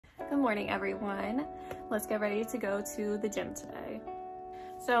Good morning, everyone. Let's get ready to go to the gym today.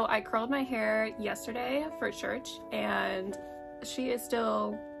 So I curled my hair yesterday for church and she is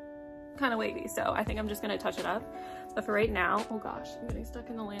still kind of wavy, so I think I'm just gonna touch it up. But for right now, oh gosh, I'm getting stuck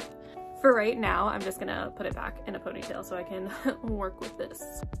in the lamp. For right now, I'm just gonna put it back in a ponytail so I can work with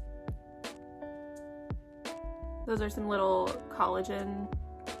this. Those are some little collagen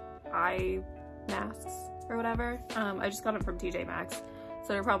eye masks or whatever. I just got them from TJ Maxx.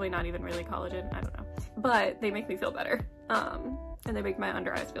 So they're probably not even really collagen, I don't know. But they make me feel better. And they make my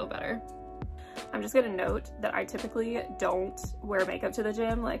under eyes feel better. I'm just gonna note that I typically don't wear makeup to the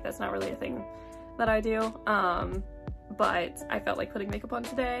gym. Like, that's not really a thing that I do. But I felt like putting makeup on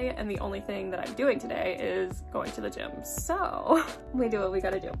today, and the only thing that I'm doing today is going to the gym. So we do what we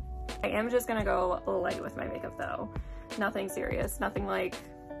gotta do. I am just gonna go light with my makeup though. Nothing serious, nothing like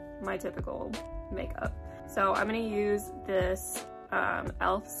my typical makeup. So I'm gonna use this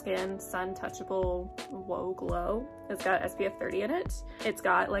e.l.f. Skin Sun Touchable Whoa Glow. It's got SPF 30 in it. It's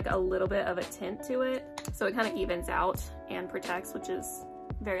got like a little bit of a tint to it, so it kind of evens out and protects, which is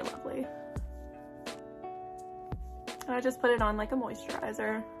very lovely. And I just put it on like a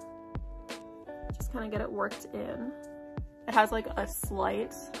moisturizer. Just kind of get it worked in. It has like a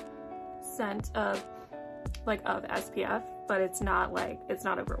slight scent of SPF, but it's not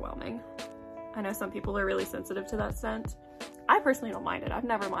overwhelming. I know some people are really sensitive to that scent. I personally don't mind it. I've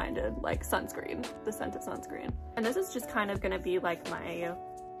never minded like sunscreen, the scent of sunscreen. And this is just kind of gonna be like my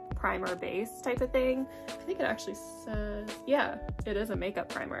primer base type of thing. I think it actually says, yeah, it is a makeup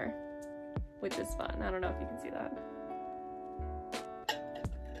primer, which is fun. I don't know if you can see that.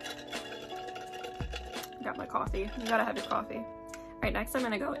 Got my coffee. You gotta have your coffee. All right, next I'm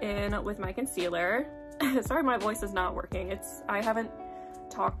gonna go in with my concealer. Sorry, my voice is not working. I haven't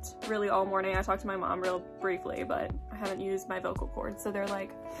talked really all morning. I talked to my mom real briefly, but I haven't used my vocal cords, so they're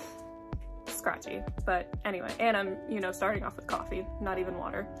like scratchy. But anyway, and I'm, starting off with coffee, not even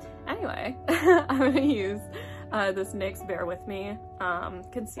water. Anyway, I'm gonna use this NYX Bear With Me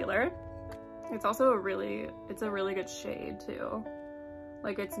concealer. It's also a really good shade too.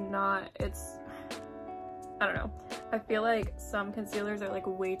 Like I don't know. I feel like some concealers are like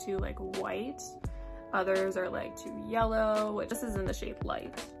way too like white. Others are like too yellow, which this is in the shade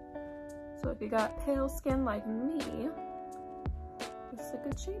light. So if you got pale skin like me, this is a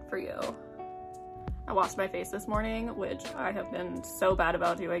good shade for you. I washed my face this morning, which I have been so bad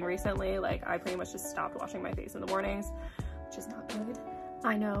about doing recently. Like I pretty much just stopped washing my face in the mornings, which is not good,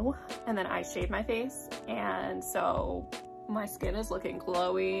 I know. And then I shaved my face, and so my skin is looking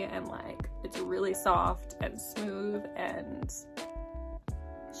glowy and like it's really soft and smooth, and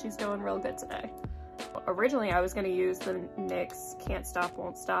she's doing real good today. Originally, I was going to use the NYX Can't Stop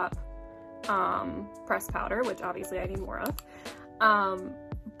Won't Stop pressed powder, which obviously I need more of.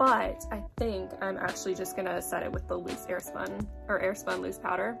 But I think I'm actually just going to set it with the loose airspun loose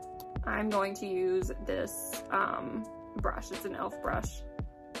powder. I'm going to use this brush. It's an e.l.f. brush.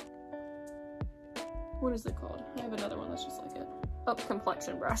 What is it called? I have another one that's just like it. Oh,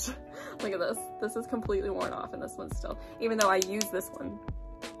 complexion brush. Look at this. This is completely worn off, and this one's still, even though I use this one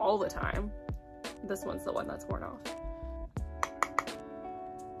all the time, this one's the one that's worn off.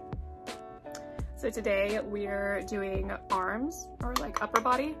 So today we're doing arms, or like upper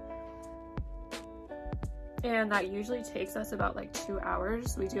body. And that usually takes us about like 2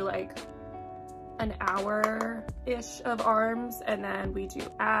 hours. We do like an hour-ish of arms, and then we do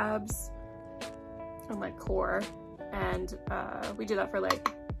abs and like core. And we do that for like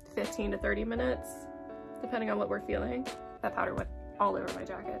 15 to 30 minutes, depending on what we're feeling. That powder went all over my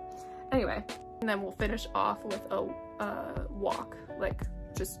jacket. Anyway. And then we'll finish off with a walk, like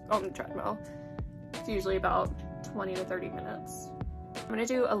just on the treadmill. It's usually about 20 to 30 minutes. I'm gonna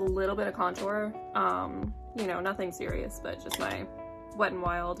do a little bit of contour, nothing serious, but just my Wet n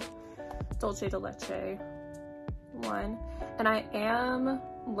Wild Dolce de Leche one. And I am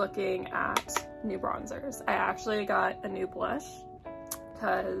looking at new bronzers. I actually got a new blush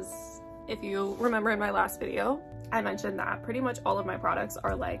because if you remember in my last video, I mentioned that pretty much all of my products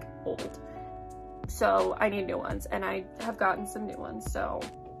are like old. So I need new ones, and I have gotten some new ones, so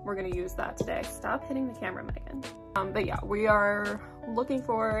we're gonna use that today. Stop hitting the camera, Megan. But yeah, we are looking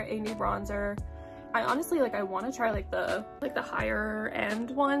for a new bronzer. I honestly, I want to try like the higher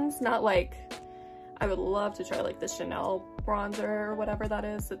end ones, not like, I would love to try like the Chanel bronzer or whatever that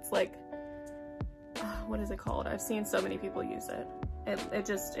is. It's like, what is it called? I've seen so many people use it.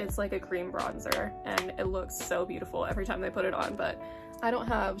 It's like a cream bronzer, and it looks so beautiful every time they put it on, but I don't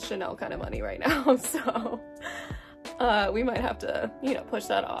have Chanel kind of money right now, so we might have to, push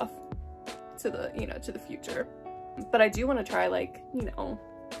that off to the, to the future. But I do want to try like,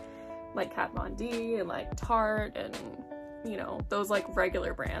 like Kat Von D and like Tarte and, you know, those like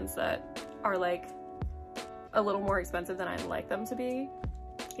regular brands that are like a little more expensive than I'd like them to be,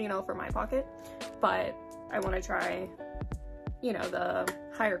 you know, for my pocket. But I want to try, you know, the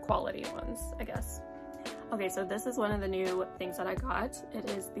higher quality ones, I guess. Okay, so this is one of the new things that I got.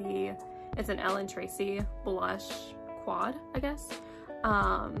 It's an Ellen Tracy blush quad, I guess.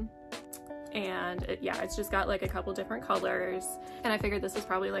 And it's just got like a couple different colors, and I figured this is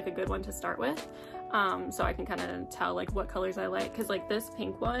probably like a good one to start with, so I can kind of tell like what colors I like, because like this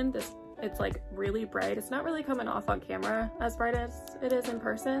pink one, it's like really bright. It's not really coming off on camera as bright as it is in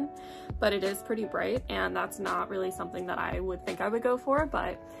person, but it is pretty bright, and that's not really something that I would think I would go for,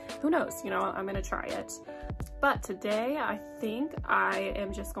 but who knows, you know, I'm gonna try it. But today I think I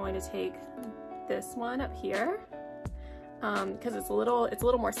am just going to take this one up here, because it's a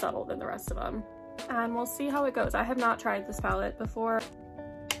little more subtle than the rest of them, and we'll see how it goes. I have not tried this palette before.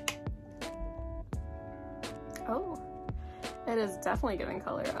 Oh, it is definitely giving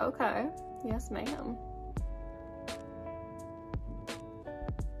color. Okay, yes ma'am.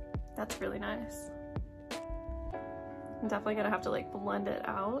 That's really nice. I'm definitely gonna have to like blend it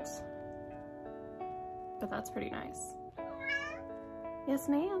out, but that's pretty nice. Yes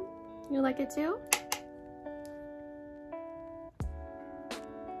ma'am, you like it too?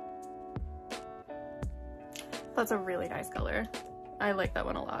 That's a really nice color. I like that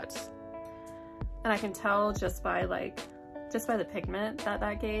one a lot. And I can tell just by the pigment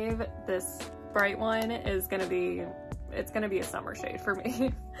that gave, this bright one is gonna be, it's gonna be a summer shade for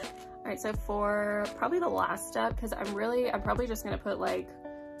me. All right, so for probably the last step, because I'm probably just gonna put like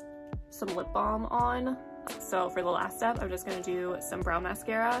some lip balm on. So for the last step, I'm just gonna do some brow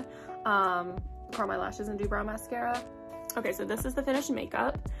mascara, curl my lashes and do brow mascara. Okay, so this is the finished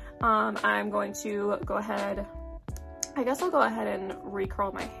makeup. I'm going to go ahead, I guess I'll go ahead and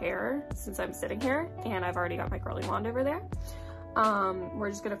recurl my hair since I'm sitting here and I've already got my curling wand over there. We're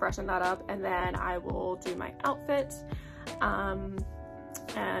just gonna freshen that up, and then I will do my outfit, and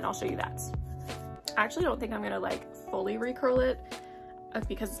I'll show you that. I actually don't think I'm gonna like fully recurl it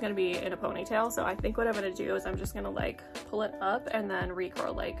because it's gonna be in a ponytail. So I think what I'm gonna do is I'm just gonna like pull it up and then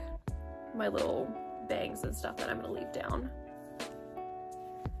recurl like my little bangs and stuff that I'm gonna leave down.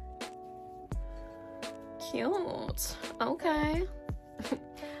 Cute. Okay.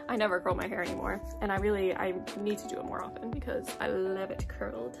 I never curl my hair anymore, and I need to do it more often because I love it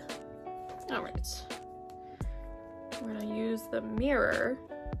curled. All right. We're gonna use the mirror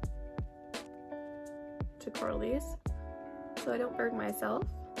to curl these so I don't burn myself.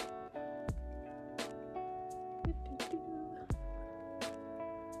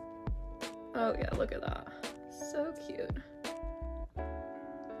 Oh yeah, look at that. So cute.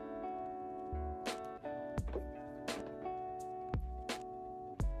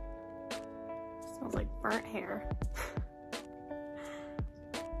 Smells like burnt hair.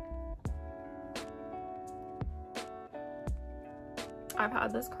 I've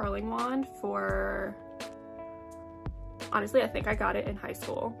had this curling wand for, honestly, I think I got it in high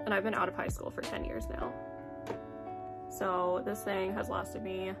school, and I've been out of high school for 10 years now. So this thing has lasted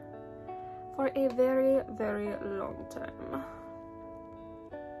me for a very, very long time.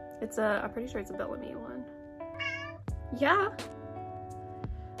 It's I'm pretty sure it's a Bellamy one. Yeah.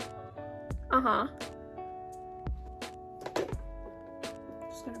 Uh-huh.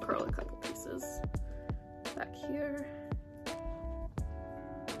 Just gonna curl a couple pieces back here.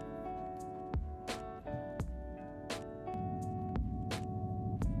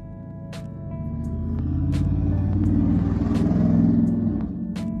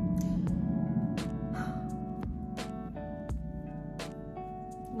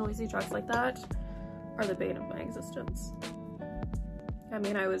 Noisy drugs like that are the bane of my existence. I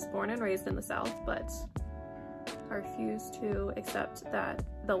mean, I was born and raised in the South, but I refuse to accept that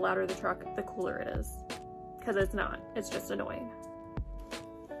the louder the truck, the cooler it is. Because it's not. It's just annoying.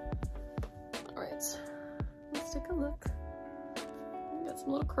 Alright, let's take a look. We got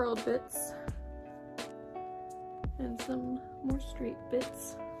some little curled bits and some more straight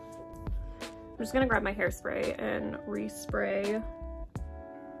bits. I'm just gonna grab my hairspray and respray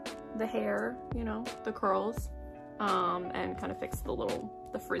the hair, you know, the curls, and kind of fix the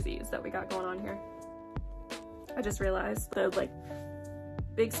frizzies that we got going on here. I just realized the like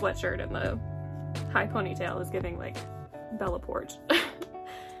big sweatshirt and the high ponytail is giving like Bella Porch.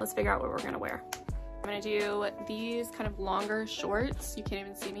 Let's figure out what we're gonna wear. I'm gonna do these kind of longer shorts. You can't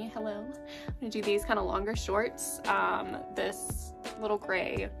even see me, hello. I'm gonna do these kind of longer shorts, this little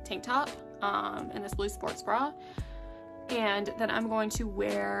gray tank top, and this blue sports bra. And then I'm going to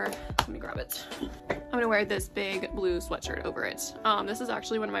wear, let me grab it. I'm gonna wear this big blue sweatshirt over it. This is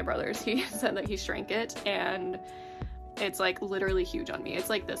actually one of my brothers. He said that he shrank it and it's like literally huge on me. It's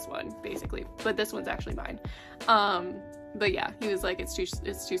like this one basically, but this one's actually mine. But yeah, he was like, it's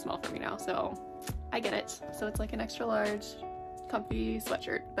too small for me now. So I get it. So it's like an extra large comfy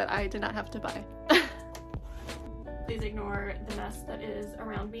sweatshirt that I did not have to buy. Please ignore the mess that is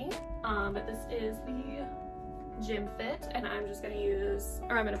around me. But this is the gym fit, and I'm just gonna use,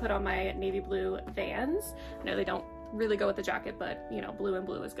 or I'm gonna put on my navy blue Vans. I know they don't really go with the jacket, but you know, blue and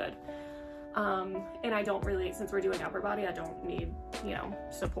blue is good. And I don't really, since we're doing upper body, I don't need, you know,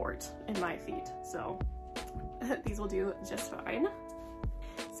 support in my feet. So these will do just fine.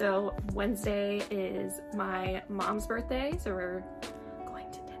 So Wednesday is my mom's birthday, so we're going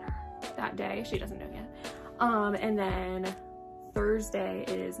to dinner that day. She doesn't know yet. And then Thursday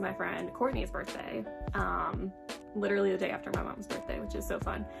is my friend Courtney's birthday, literally the day after my mom's birthday, which is so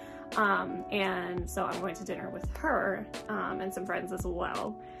fun. And so I'm going to dinner with her and some friends as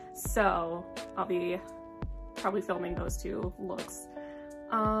well. So I'll be probably filming those two looks.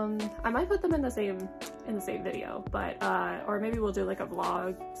 I might put them in the same video, but or maybe we'll do like a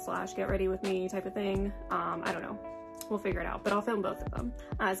vlog / get ready with me type of thing. I don't know. We'll figure it out, but I'll film both of them.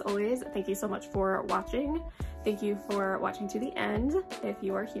 As always, thank you so much for watching. Thank you for watching to the end if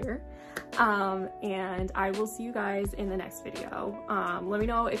you are here. And I will see you guys in the next video. Let me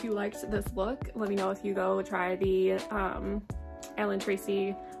know if you liked this look. Let me know if you go try the Ellen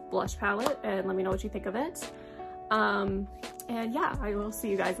Tracy blush palette, and let me know what you think of it. And yeah, I will see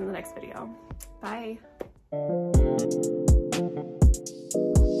you guys in the next video. Bye.